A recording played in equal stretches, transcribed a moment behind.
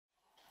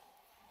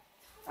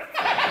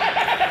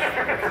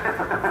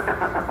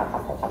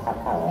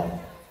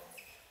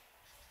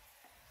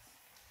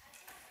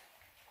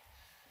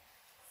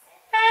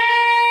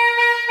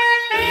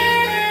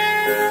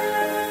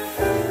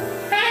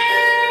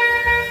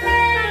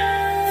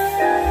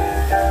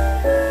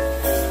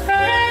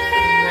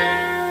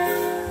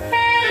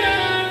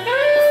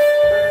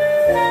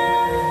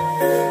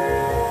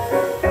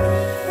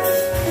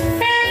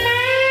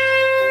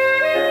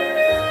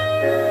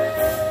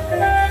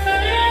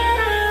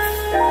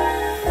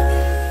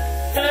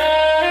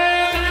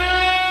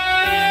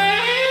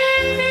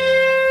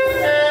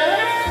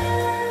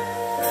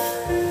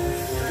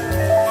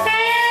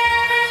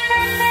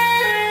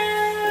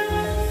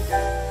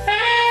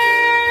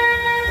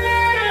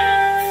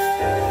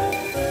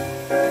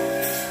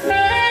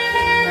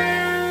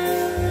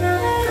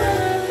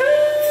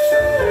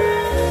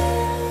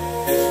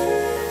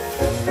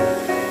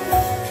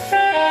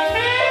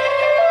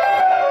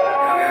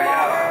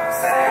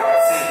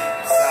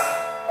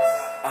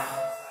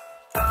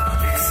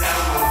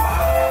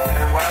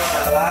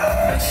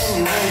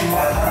chin ring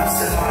while I'm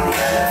still on the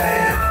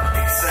elevator.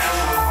 Excel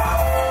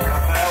without,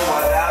 rebel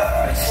without.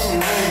 My chin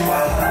ring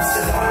while I'm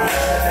still on the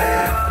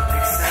elevator.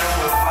 Excel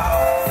without,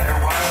 fair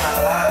wine a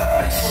lot.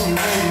 My chin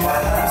ring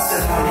while I'm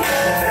still on the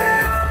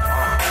elevator.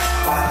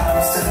 While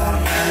I'm still on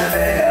the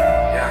elevator.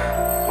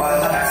 Yeah.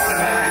 While I'm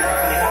still on the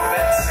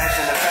elevator.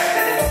 Smashing the fact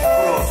that it's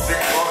kudos,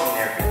 bit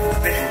ordinary.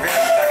 Spitting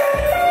rhythms like I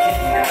never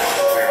kidding in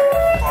mortuary.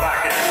 Thought I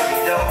could never be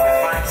dope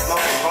if I ain't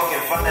smoking,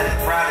 poking fun at the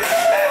crowd is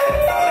laughing.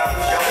 Thought I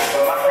was joking,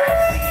 but my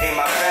practice became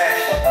my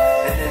passion.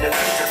 And then the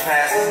future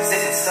passed.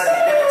 Sit and study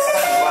lyrics,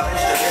 study while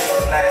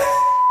instrumental blast.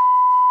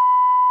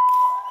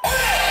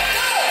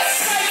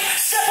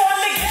 Step on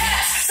the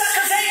gas,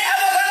 suckers ain't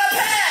ever gonna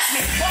pass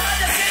me. Behind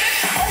the gimmick,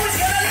 always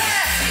gonna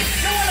last me.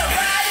 You wanna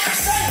ride,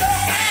 son,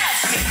 don't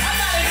ask me. I'm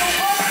not a new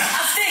book,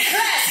 I stay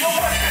classy. Your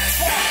work is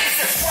swamp, it's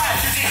a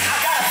tragedy. I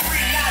got a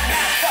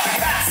 399 fuck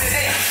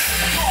capacity.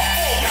 Draw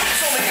 4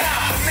 rounds only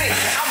count for me.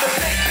 I'm the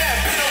big band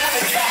winner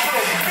with a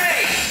capital B.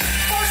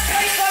 First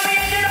place for me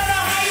ended on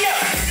a high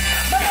up.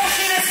 My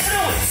motion is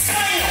fluid,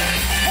 spinal.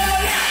 One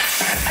more notch,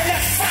 and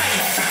that's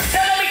final.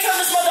 Now let me turn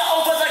this mother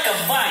over like a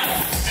vinyl.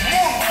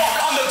 Moonwalk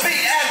on the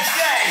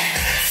BMJ.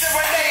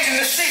 Serenade in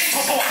the sheep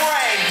purple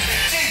rain.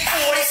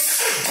 G-Boys,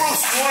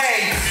 Bruce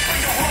Wayne.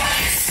 Bring the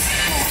rockets,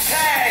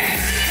 Wu-Tang.